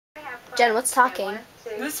Jen, what's talking?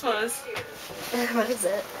 This was. What is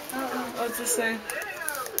it? What's this say?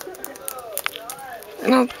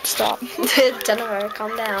 No, stop. Jennifer,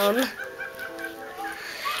 calm down.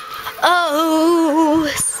 Oh.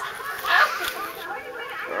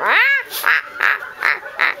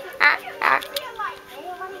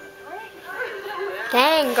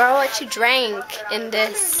 Dang, girl, what you drank in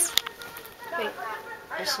this? Wait,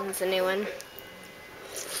 this one's a new one.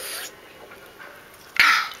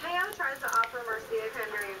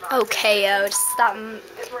 Okay, just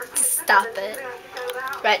stop it.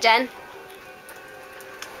 Right, Jen?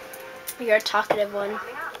 You're a talkative one.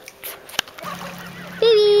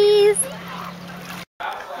 Babies!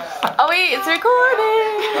 Oh wait, it's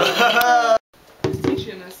recording!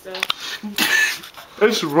 Teaching us stuff.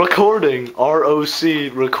 It's recording. R-O-C,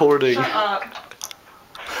 recording. Shut up.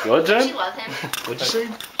 What, Jen? You love him. What'd you say?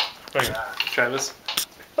 Right. Travis.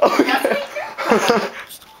 Okay.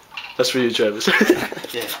 That's for you, Travis.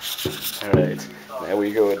 Yeah. Alright. Now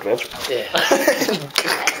we go adventure. Yeah.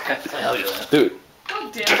 Hell yeah. Dude.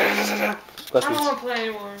 God damn it. I don't want to play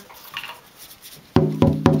anymore.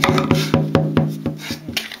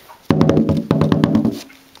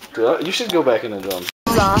 Dude, you should go back in the drum.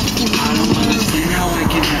 Off.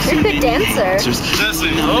 You're a good dancer.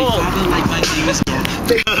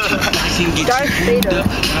 Darth Vader.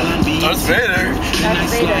 Darth Vader? Darth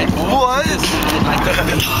Vader. What?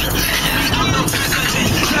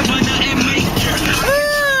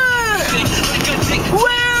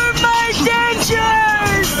 Where are my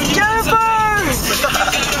dentures? Jennifer!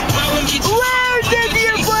 Where did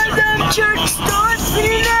you put them church starts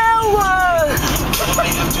in hour?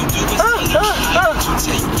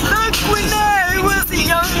 Look when I was a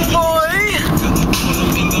young boy.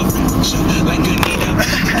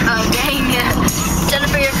 Oh, dang.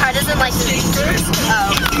 Jennifer, your car doesn't like the pictures?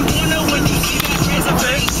 Oh.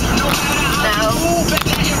 No.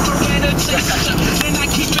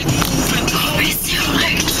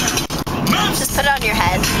 Just put it on your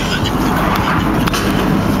head.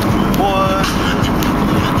 What?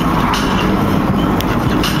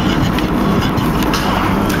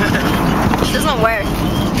 It doesn't work.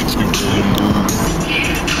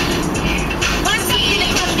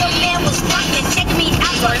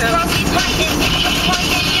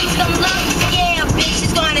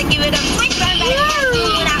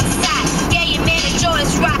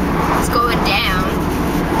 It's going down.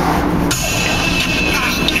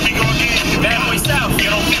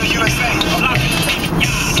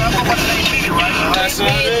 That's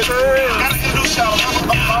not it.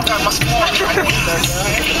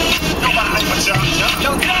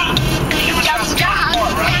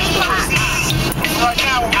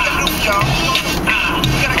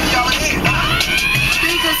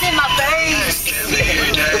 Sprinkles in my face.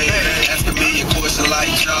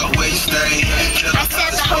 I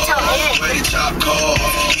said the hotel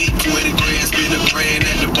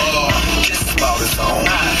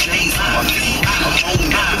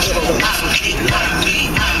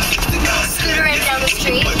Scooter ran down the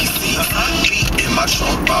street. In my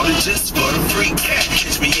trunk, bought it just for the free cash.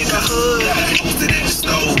 Catch me in the hood, posted in the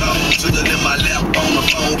stove, sugar in my lap on the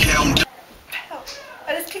phone, counting. I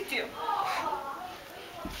just kicked you.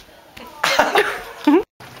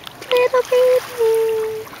 Little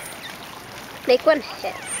baby. Make one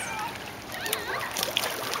hiss.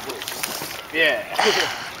 Yeah.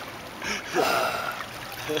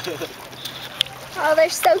 Oh, they're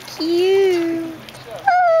so cute.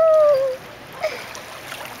 Oh.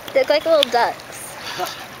 They look like little ducks.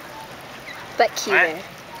 But cuter.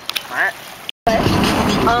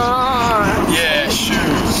 Oh. Yeah,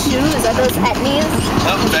 shoes. Shoes, are those Etnies?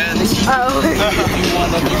 Up bands. Oh.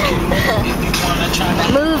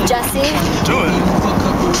 Move, Jesse. Do it.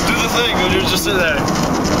 Do the thing when you're just sitting there.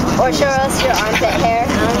 Or show us your armpit hair. I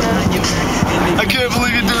don't know. I can't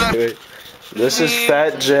believe you do that. Wait. This is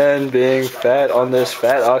Fat Jen being fat on this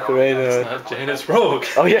fat ocarina. Not Jen, it's Rogue.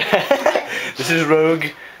 Oh yeah. This is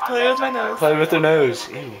Rogue Play with my nose. playing with her nose.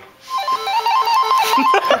 Ew.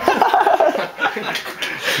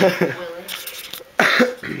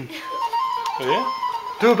 Oh yeah?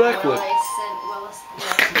 Do a backflip.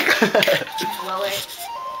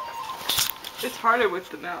 It's harder with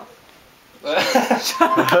the mouth. What's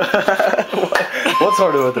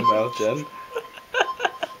harder with the mouth, Jen?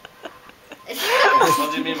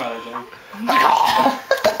 What do you mean by that, Jen?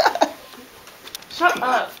 Shut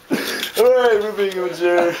up. Alright, we're being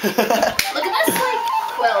mature. Look at this, like,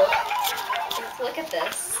 quilt. Look at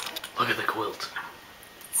this. Look at the quilt.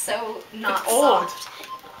 So not It's old. soft.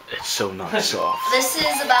 It's so not soft. This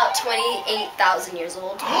is about 28,000 years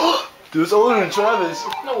old. Dude, it's older than Travis.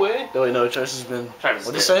 No way. No, wait, no, Travis has been. Travis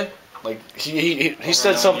What'd you is say? Like he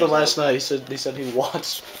said something last night. He said he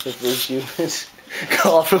watched the first humans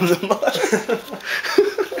call from the mud.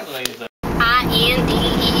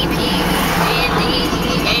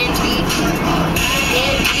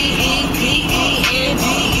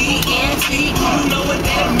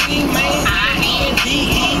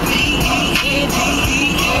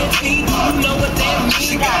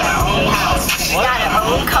 She got her own house. She got her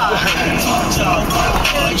own car.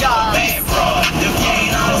 2 jobs.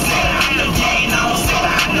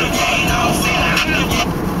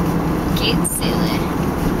 Get silly.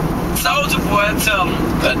 Soldier boy, tell me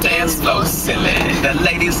the dance floor silly. The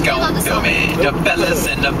ladies gon' feel me. The fellas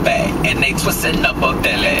in the back and they twisting up a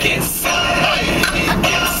belly. Get silly,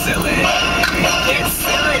 get silly, get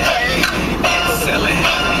silly, get silly,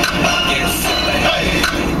 get silly,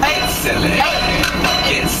 get silly,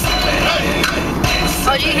 get silly.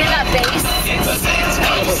 Oh, do you hear that bass? The dance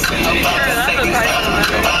floor silly.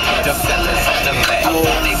 The fellas in the back and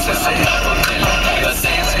they twisting up a belly. The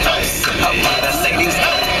dance floor silly. The ladies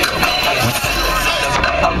gon'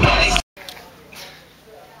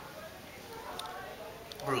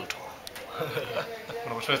 Brutal.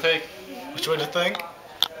 Which way to take? Which way to think?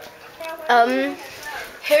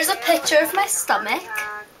 Here's a picture of my stomach.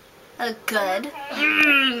 Good.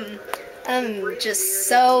 Just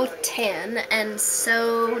so tan and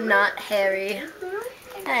so not hairy.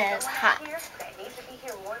 And it's hot.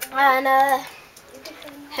 And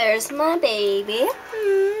here's my baby.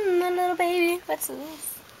 My little baby. What's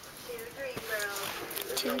this?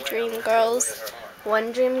 2 dream girls.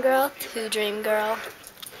 1 dream girl, 2 dream girl.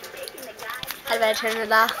 How do I turn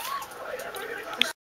it off?